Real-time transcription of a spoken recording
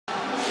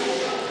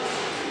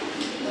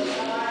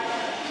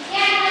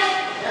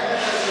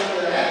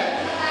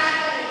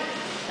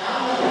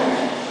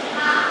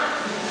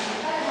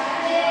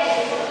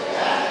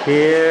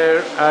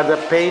Here are the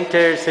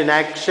painters in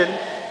action.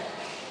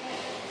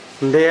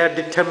 They are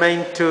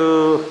determined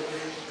to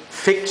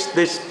fix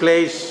this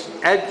place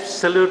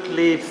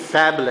absolutely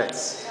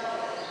fabulous,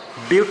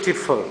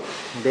 beautiful.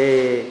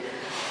 They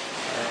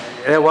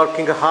are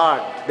working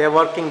hard. They are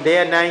working day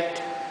and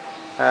night.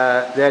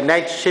 They are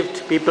night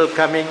shift people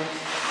coming.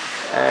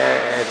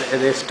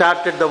 They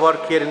started the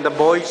work here in the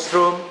boys'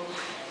 room,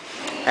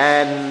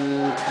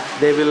 and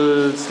they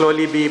will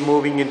slowly be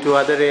moving into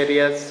other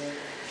areas.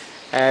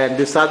 And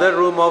this other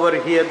room over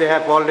here, they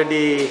have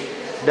already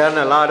done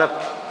a lot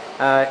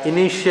of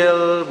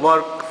initial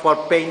work for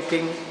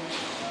painting.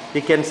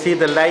 You can see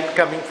the light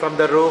coming from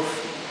the roof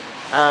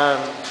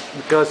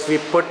because we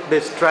put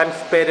this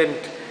transparent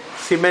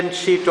cement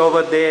sheet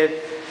over there.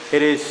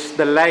 It is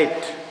the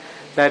light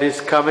that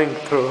is coming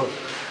through.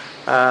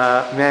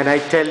 Man, I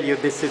tell you,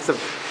 this is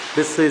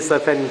a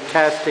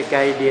fantastic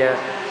idea.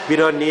 We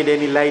don't need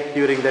any light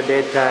during the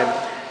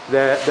daytime.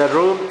 The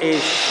room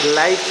is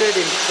lighted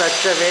in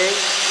such a way,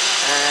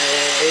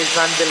 it's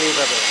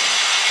unbelievable.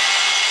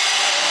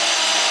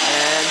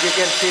 And you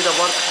can see the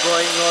work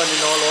going on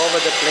in all over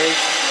the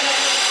place.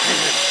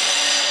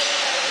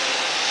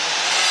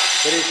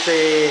 There is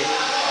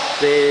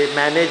the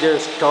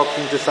managers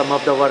talking to some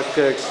of the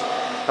workers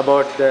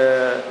about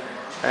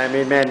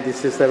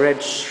this is the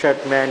red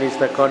shirt man, is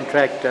the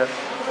contractor,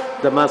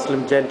 the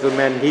Muslim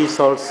gentleman. He's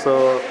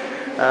also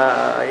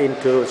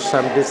into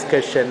some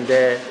discussion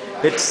there.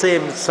 It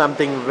seems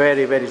something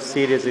very, very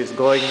serious is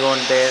going on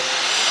there,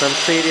 some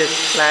serious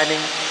planning.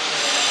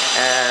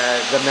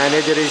 The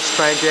manager is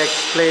trying to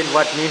explain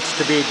what needs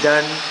to be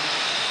done.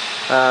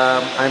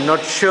 I'm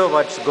not sure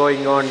what's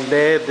going on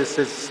there. This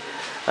is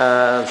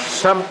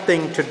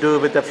something to do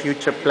with the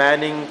future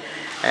planning.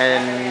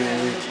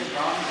 And,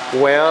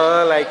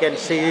 well, I can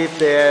see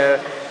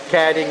they're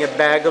carrying a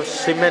bag of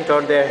cement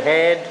on their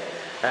head.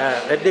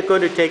 They're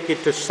going to take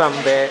it to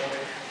somewhere.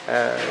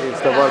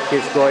 If the work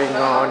is going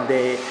on,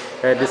 the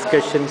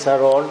discussions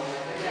are on.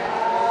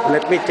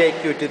 Let me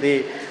take you to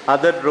the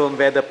other room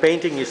where the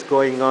painting is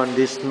going on.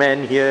 This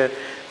man here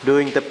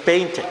doing the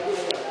painting.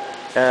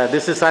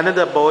 This is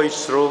another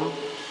boys' room,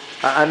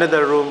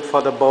 another room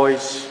for the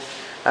boys.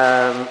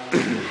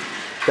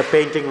 The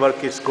painting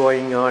work is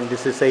going on.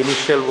 This is the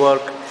initial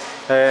work.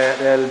 They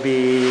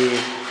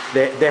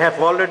have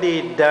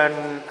already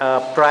done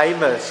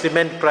primer,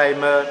 cement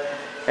primer,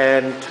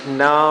 and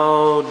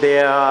now they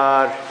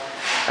are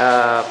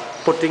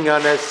putting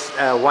on a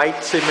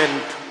white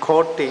cement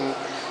coating,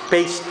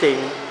 pasting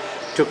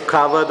to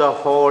cover the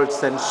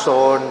holes and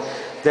so on.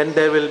 Then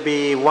there will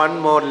be one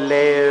more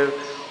layer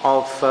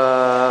of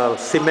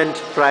cement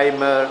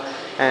primer,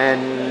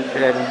 and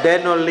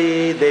then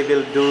only they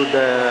will do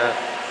the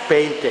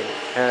painting,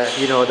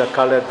 the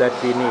color that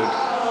we need.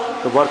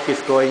 The work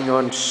is going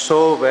on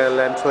so well.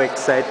 I'm so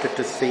excited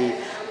to see.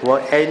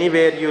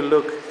 Anywhere you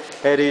look,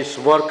 there is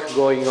work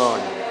going on.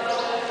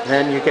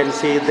 And you can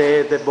see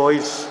there the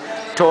boys'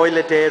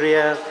 toilet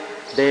area.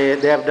 They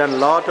have done a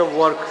lot of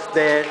work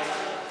there.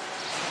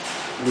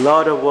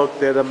 Lot of work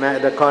there.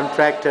 The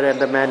contractor and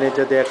the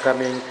manager, they are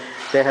coming.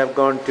 They have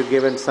gone to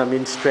given some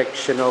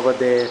instruction over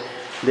there.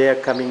 They are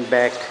coming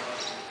back.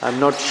 I'm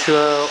not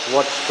sure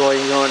what's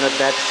going on at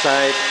that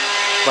side,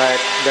 but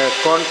the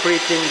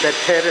concreting, the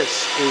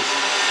terrace is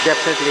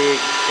definitely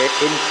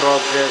in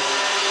progress.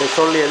 There's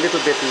only a little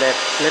bit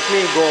left. Let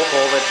me go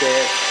over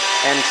there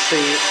and see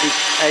if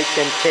I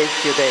can take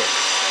you there.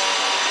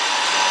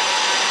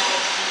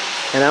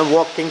 And I'm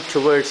walking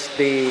towards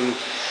the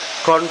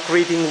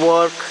concreting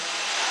work.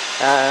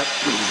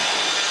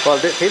 Well,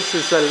 this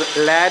is a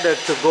ladder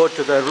to go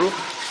to the roof.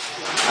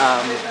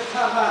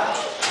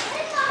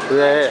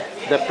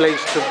 The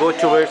place to go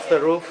towards the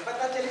roof.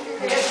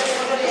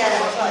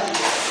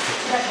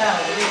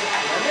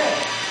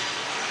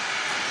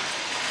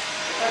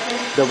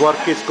 The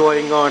work is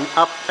going on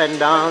up and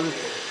down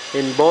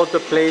in both the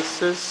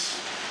places.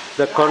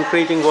 The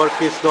concreting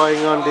work is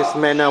going on. These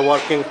men are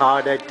working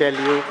hard, I tell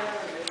you.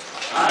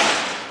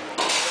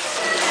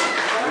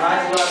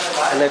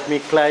 Let me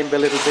climb a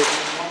little bit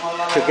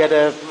to get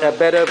a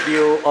better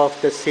view of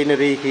the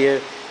scenery here.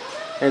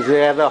 And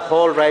they have a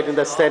hole right in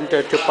the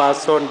center to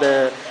pass on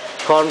the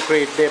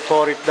concrete. They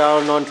pour it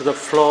down onto the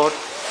floor.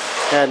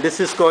 And this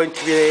is going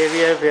to be the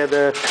area where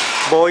the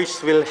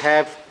boys will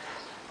have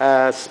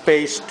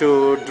space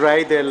to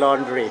dry their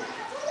laundry.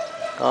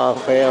 Oh,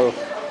 well,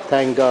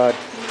 thank God.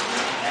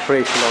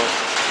 Praise the Lord.